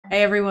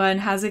Hey everyone,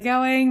 how's it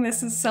going?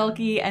 This is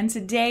Sulky, and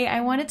today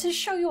I wanted to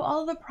show you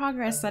all the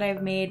progress that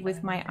I've made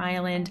with my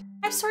island.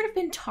 I've sort of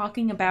been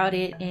talking about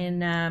it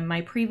in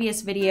my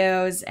previous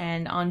videos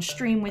and on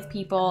stream with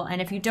people,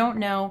 and if you don't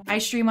know, I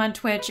stream on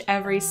Twitch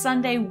every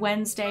Sunday,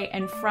 Wednesday,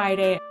 and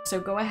Friday, so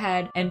go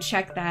ahead and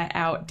check that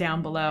out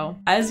down below.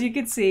 As you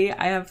can see,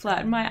 I have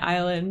flattened my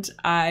island.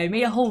 I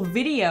made a whole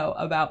video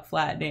about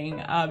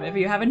flattening. If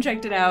you haven't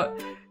checked it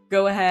out,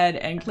 go ahead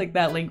and click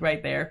that link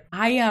right there.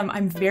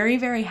 I'm very,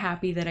 very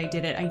happy that I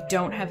did it. I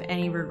don't have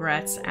any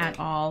regrets at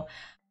all.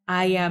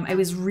 I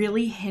was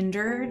really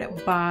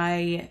hindered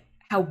by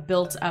how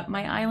built up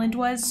my island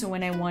was. So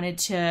when I wanted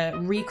to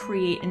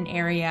recreate an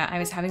area, I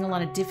was having a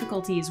lot of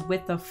difficulties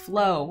with the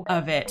flow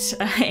of it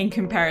in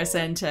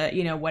comparison to,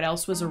 you know, what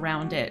else was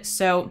around it.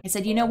 So I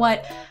said, you know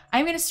what?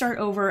 I'm gonna start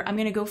over. I'm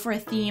gonna go for a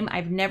theme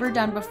I've never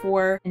done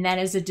before, and that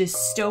is a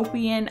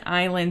dystopian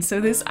island. So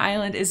this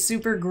island is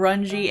super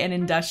grungy and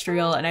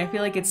industrial, and I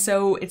feel like it's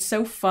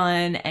so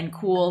fun and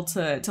cool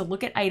to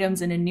look at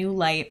items in a new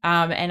light.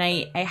 And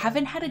I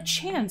haven't had a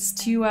chance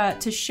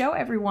to show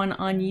everyone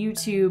on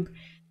YouTube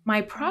my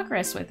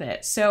progress with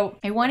it. So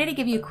I wanted to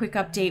give you a quick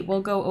update.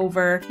 We'll go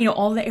over, you know,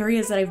 all the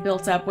areas that I've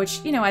built up, which,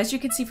 you know, as you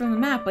can see from the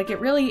map, like it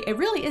really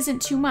isn't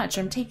too much.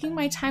 I'm taking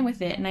my time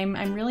with it, and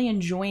I'm really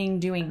enjoying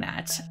doing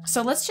that.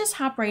 So let's just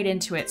hop right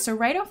into it. So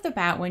right off the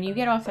bat, when you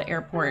get off the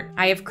airport,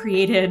 I have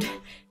created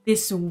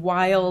this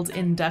wild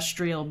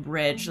industrial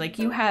bridge. Like,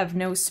 you have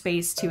no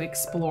space to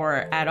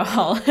explore at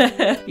all.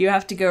 You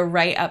have to go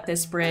right up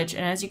this bridge,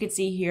 and as you can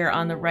see here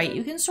on the right,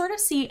 you can sort of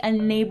see a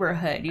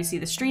neighborhood. You see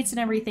the streets and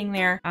everything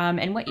there,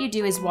 and what you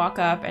do is walk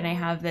up, and I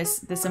have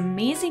this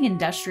amazing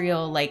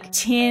industrial like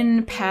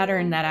tin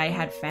pattern that I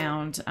had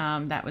found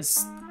that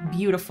was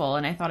beautiful,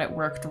 and I thought it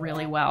worked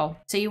really well.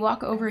 So you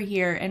walk over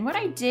here, and what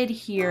I did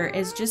here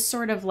is just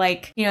sort of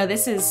like, you know,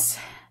 this is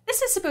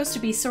supposed to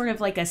be sort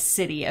of like a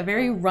city, a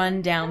very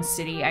run-down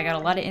city. I got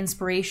a lot of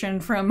inspiration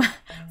from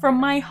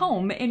my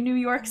home in New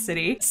York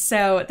City.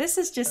 So this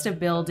is just a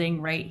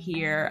building right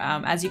here.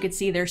 As you can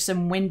see, there's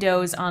some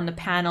windows on the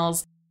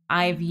panels.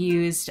 I've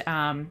used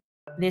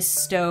this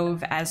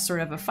stove as sort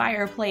of a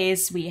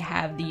fireplace. We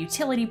have the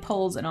utility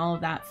poles and all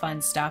of that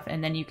fun stuff.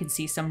 And then you can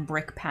see some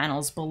brick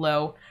panels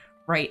below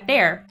right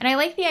there. And I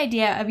like the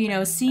idea of, you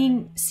know,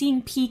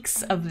 seeing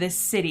peaks of this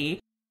city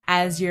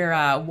as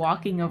you're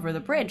walking over the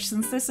bridge,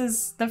 since this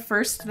is the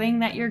first thing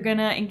that you're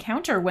gonna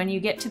encounter when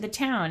you get to the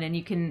town, and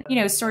you can, you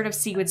know, sort of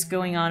see what's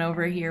going on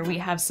over here. We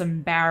have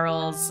some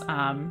barrels,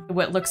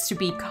 what looks to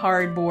be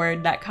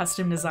cardboard, that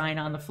custom design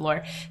on the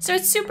floor. So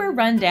it's super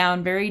run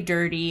down, very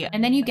dirty.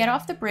 And then you get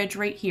off the bridge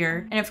right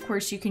here, and of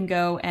course you can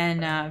go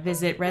and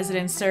visit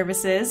resident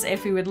services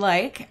if you would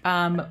like.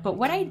 But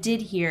what I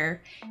did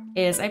here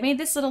is I made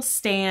this little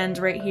stand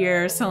right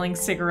here selling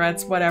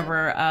cigarettes,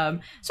 whatever,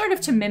 sort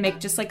of to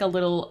mimic just like a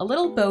little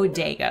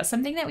bodega,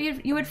 something that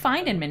you would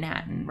find in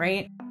Manhattan,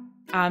 right?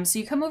 So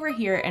you come over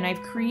here, and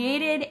I've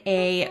created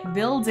a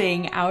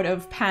building out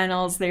of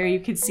panels. There you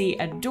can see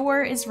a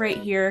door is right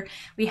here.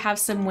 We have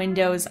some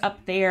windows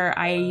up there.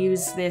 I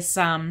use this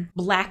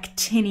black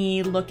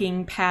tinny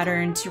looking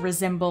pattern to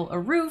resemble a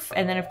roof,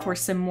 and then of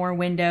course some more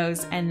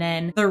windows, and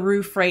then the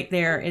roof right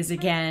there is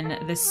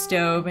again the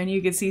stove, and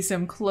you can see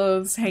some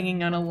clothes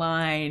hanging on a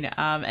line.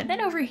 And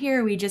then over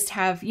here we just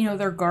have, you know,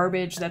 their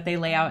garbage that they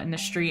lay out in the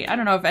street. I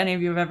don't know if any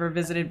of you have ever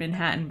visited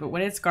Manhattan, but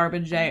when it's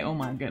garbage day, oh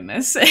my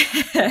goodness.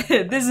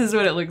 This is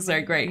what it looks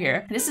like right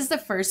here. This is the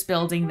first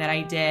building that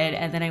I did,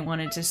 and then I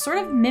wanted to sort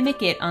of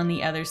mimic it on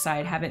the other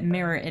side, have it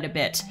mirror it a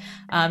bit.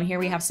 Here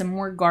we have some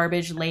more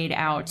garbage laid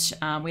out.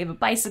 We have a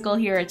bicycle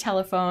here, a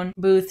telephone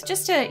booth,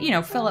 just to, you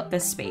know, fill up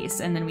this space.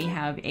 And then we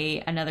have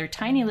another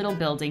tiny little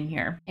building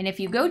here. And if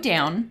you go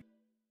down,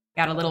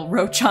 got a little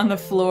roach on the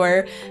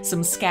floor,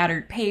 some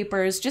scattered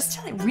papers,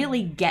 just to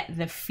really get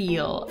the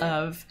feel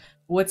of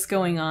what's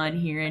going on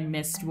here in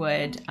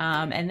Mistwood.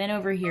 And then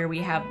over here we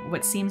have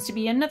what seems to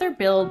be another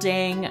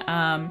building,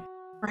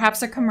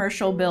 perhaps a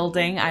commercial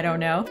building, I don't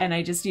know. And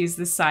I just use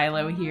the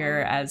silo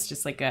here as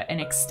just like an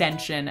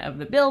extension of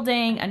the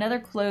building, another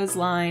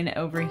clothesline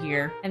over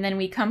here. And then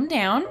we come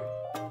down.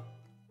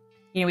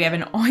 You know, we have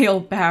an oil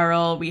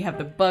barrel, we have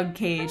the bug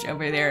cage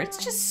over there. It's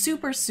just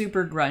super,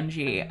 super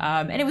grungy.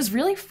 And it was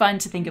really fun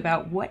to think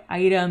about what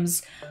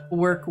items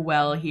work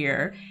well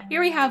here.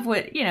 Here we have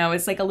what, you know,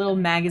 it's like a little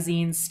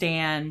magazine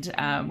stand.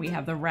 We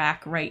have the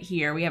rack right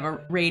here. We have a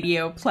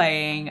radio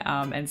playing,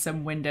 and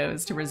some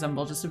windows to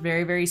resemble just a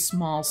very, very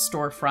small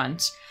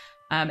storefront.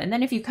 And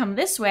then if you come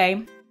this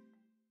way,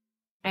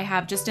 I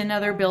have just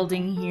another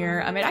building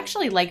here. I'd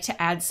actually like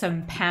to add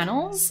some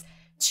panels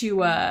to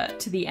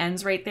the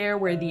ends right there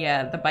where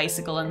the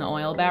bicycle and the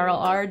oil barrel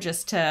are,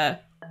 just to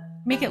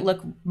make it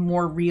look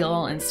more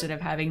real instead of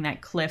having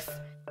that cliff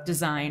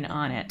design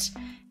on it.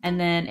 And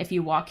then if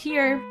you walk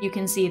here, you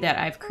can see that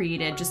I've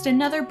created just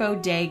another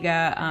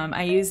bodega.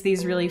 I use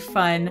these really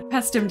fun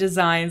custom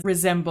designs,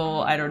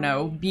 resemble, I don't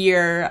know,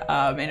 beer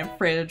in a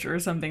fridge or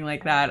something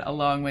like that,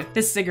 along with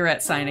this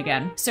cigarette sign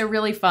again. So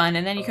really fun.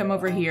 And then you come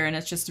over here and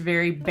it's just a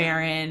very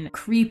barren,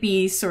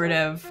 creepy sort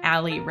of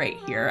alley right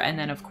here. And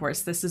then of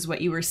course, this is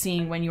what you were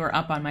seeing when you were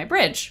up on my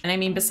bridge. And I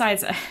mean,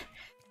 besides,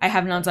 I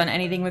have not done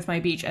anything with my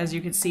beach. As you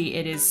can see,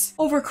 it is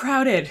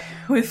overcrowded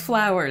with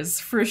flowers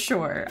for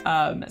sure.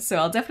 So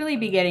I'll definitely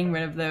be getting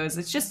rid of those.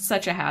 It's just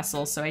such a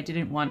hassle, so I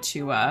didn't want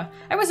to, I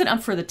wasn't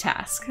up for the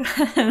task.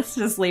 Let's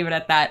just leave it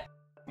at that.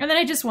 And then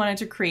I just wanted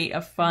to create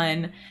a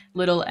fun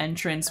little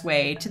entrance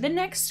way to the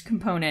next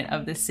component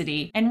of the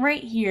city. And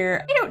right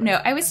here, I don't know,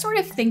 I was sort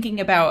of thinking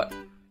about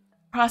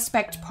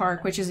Prospect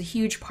Park, which is a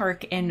huge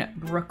park in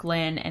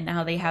Brooklyn, and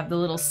how they have the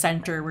little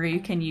center where you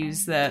can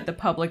use the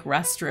public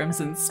restrooms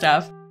and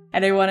stuff.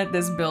 And I wanted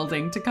this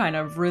building to kind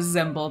of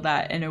resemble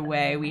that in a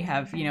way. We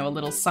have, you know, a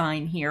little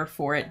sign here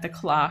for it, the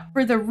clock.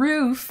 For the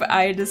roof,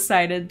 I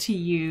decided to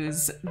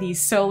use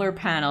these solar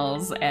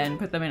panels and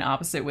put them in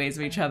opposite ways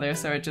of each other,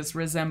 so it just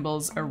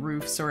resembles a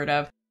roof, sort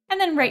of. And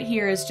then right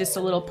here is just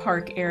a little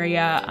park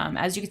area.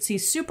 As you can see,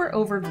 super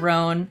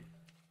overgrown.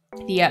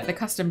 The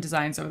custom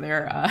designs over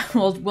there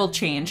will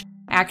change.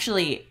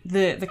 Actually,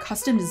 the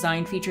custom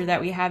design feature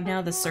that we have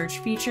now, the search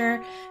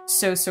feature,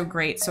 so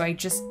great. So I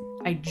just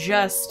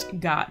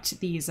got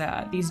these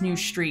new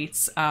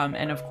streets,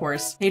 and of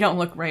course they don't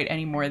look right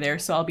anymore there,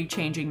 so I'll be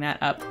changing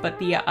that up. But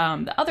the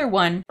other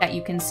one that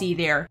you can see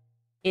there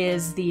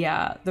is the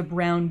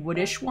brown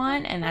woodish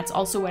one, and that's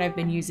also what I've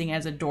been using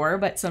as a door,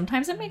 but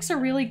sometimes it makes a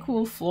really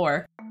cool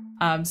floor.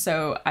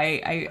 So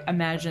I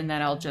imagine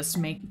that I'll just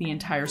make the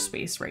entire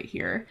space right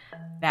here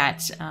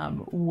that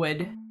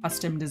wood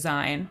custom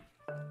design.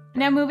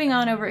 Now moving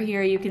on over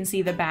here, you can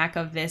see the back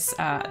of this,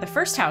 the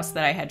first house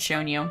that I had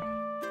shown you.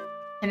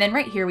 And then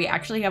right here, we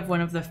actually have one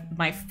of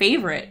my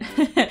favorite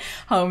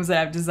homes that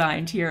I've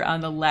designed here on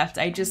the left.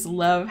 I just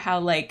love how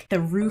like the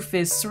roof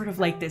is sort of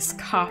like this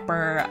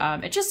copper.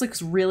 It just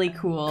looks really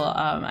cool.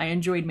 I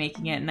enjoyed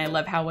making it, and I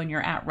love how when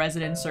you're at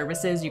resident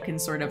services, you can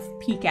sort of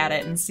peek at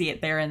it and see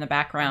it there in the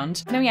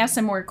background. And then we have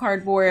some more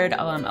cardboard,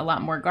 a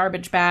lot more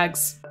garbage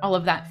bags, all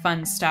of that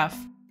fun stuff.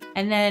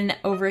 And then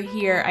over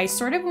here, I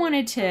sort of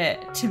wanted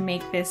to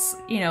make this,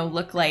 you know,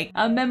 look like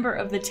a member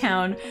of the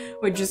town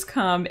would just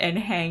come and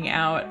hang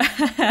out.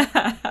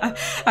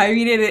 I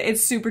mean,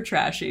 it's super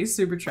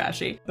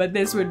trashy, but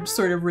this would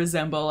sort of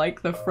resemble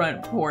like the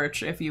front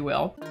porch, if you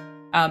will.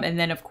 And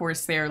then of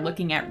course they're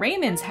looking at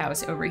Raymond's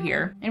house over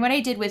here. And what I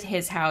did with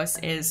his house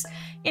is,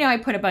 you know, I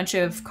put a bunch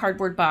of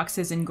cardboard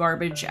boxes and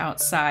garbage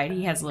outside.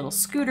 He has a little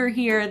scooter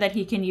here that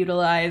he can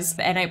utilize.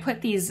 And I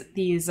put these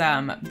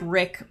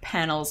brick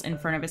panels in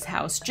front of his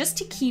house just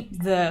to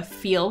keep the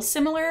feel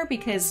similar,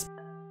 because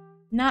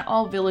not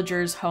all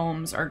villagers'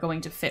 homes are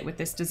going to fit with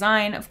this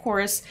design, of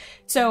course.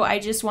 So I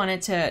just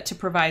wanted to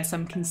provide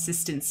some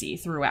consistency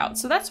throughout.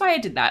 So that's why I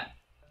did that.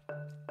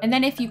 And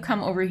then if you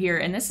come over here,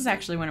 and this is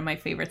actually one of my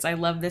favorites, I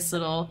love this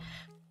little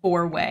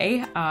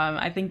four-way.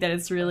 I think that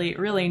it's really,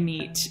 really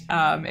neat.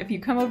 If you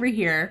come over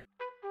here,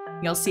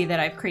 you'll see that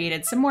I've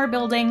created some more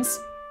buildings.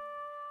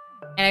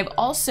 And I've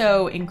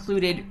also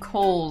included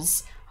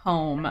Cole's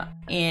home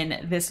in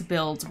this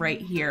build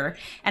right here.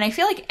 And I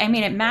feel like, I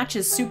mean, it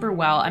matches super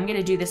well. I'm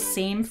gonna do the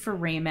same for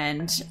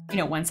Raymond, you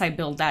know, once I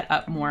build that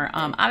up more.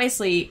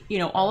 Obviously, you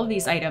know, all of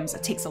these items,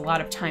 it takes a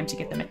lot of time to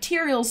get the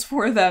materials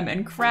for them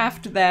and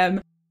craft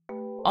them.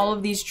 All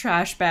of these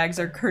trash bags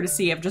are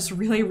courtesy of just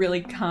really,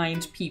 really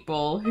kind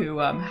people who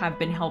have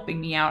been helping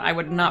me out. I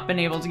would have not been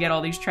able to get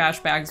all these trash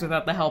bags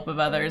without the help of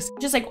others.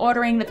 Just like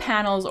ordering the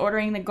panels,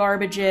 ordering the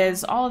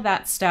garbages, all of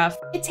that stuff.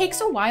 It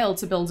takes a while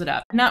to build it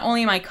up. Not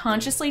only am I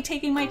consciously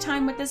taking my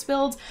time with this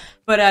build,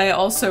 but I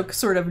also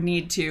sort of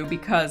need to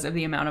because of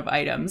the amount of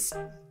items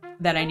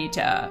that I need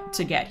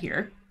to get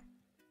here.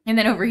 And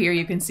then over here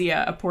you can see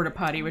a porta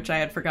potty, which I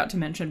had forgot to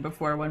mention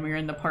before when we were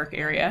in the park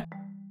area.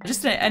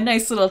 Just a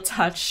nice little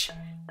touch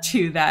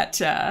to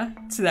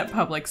that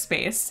public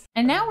space.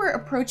 And now we're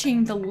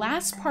approaching the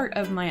last part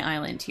of my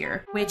island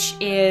here, which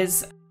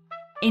is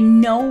in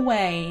no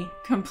way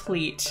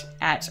complete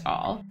at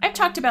all. I've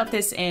talked about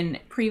this in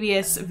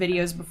previous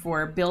videos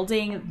before,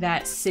 building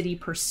that city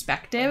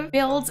perspective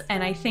build,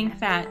 and I think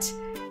that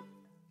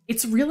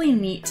it's really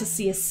neat to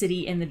see a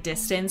city in the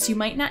distance. You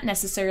might not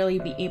necessarily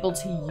be able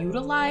to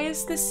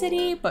utilize the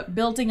city, but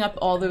building up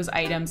all those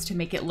items to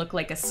make it look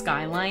like a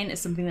skyline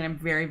is something that I'm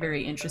very,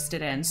 very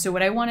interested in. So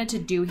what I wanted to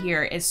do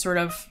here is sort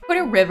of put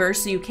a river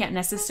so you can't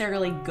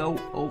necessarily go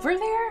over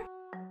there,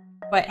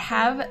 but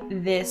have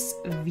this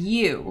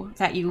view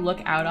that you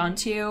look out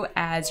onto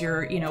as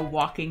you're, you know,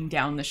 walking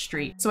down the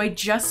street. So I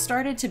just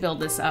started to build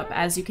this up.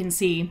 As you can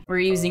see, we're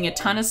using a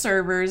ton of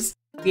servers.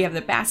 We have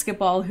the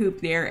basketball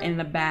hoop there in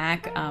the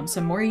back,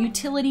 some more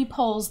utility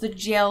poles, the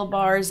jail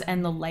bars,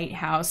 and the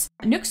lighthouse.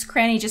 Nook's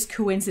Cranny just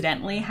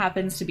coincidentally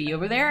happens to be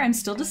over there. I'm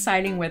still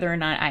deciding whether or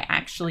not I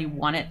actually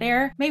want it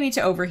there. Maybe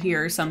to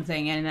overhear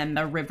something and then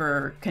the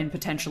river can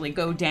potentially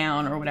go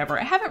down or whatever.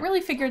 I haven't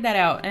really figured that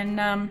out,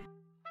 and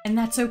And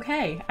that's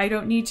okay. I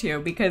don't need to,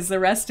 because the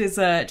rest is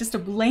just a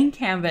blank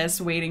canvas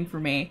waiting for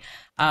me.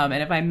 And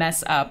if I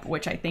mess up,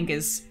 which I think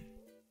is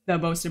the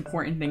most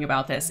important thing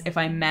about this, if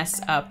I mess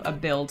up a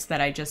build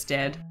that I just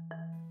did,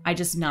 I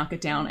just knock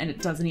it down and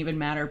it doesn't even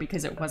matter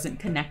because it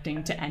wasn't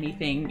connecting to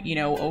anything, you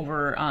know,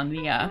 over on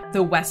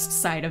the west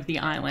side of the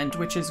island,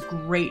 which is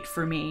great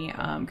for me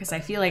because I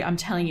feel like, I'm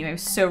telling you, I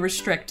was so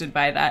restricted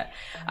by that.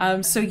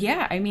 So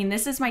yeah, I mean,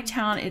 this is my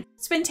town.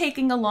 It's been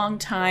taking a long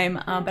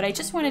time, but I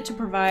just wanted to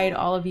provide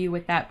all of you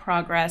with that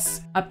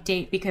progress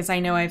update because I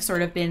know I've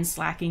sort of been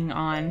slacking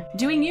on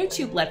doing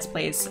YouTube Let's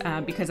Plays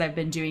because I've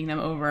been doing them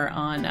over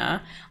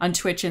on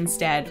Twitch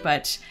instead.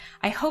 But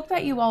I hope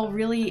that you all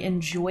really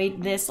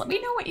enjoyed this. Let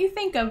me know what you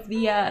think of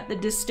the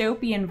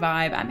dystopian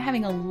vibe. I'm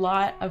having a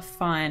lot of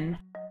fun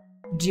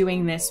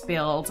doing this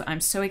build.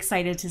 I'm so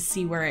excited to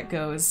see where it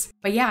goes.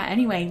 But yeah,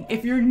 anyway,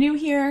 if you're new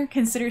here,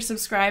 consider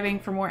subscribing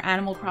for more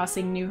Animal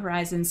Crossing New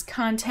Horizons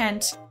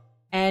content,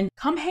 and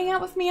come hang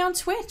out with me on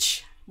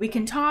Twitch. We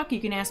can talk, you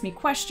can ask me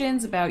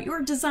questions about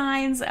your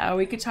designs,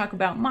 we could talk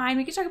about mine,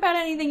 we could talk about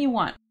anything you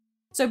want.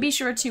 So be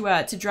sure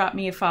to drop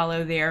me a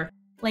follow there.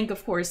 Link,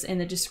 of course, in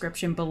the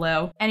description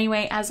below.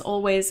 Anyway, as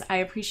always, I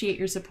appreciate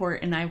your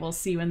support and I will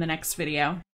see you in the next video.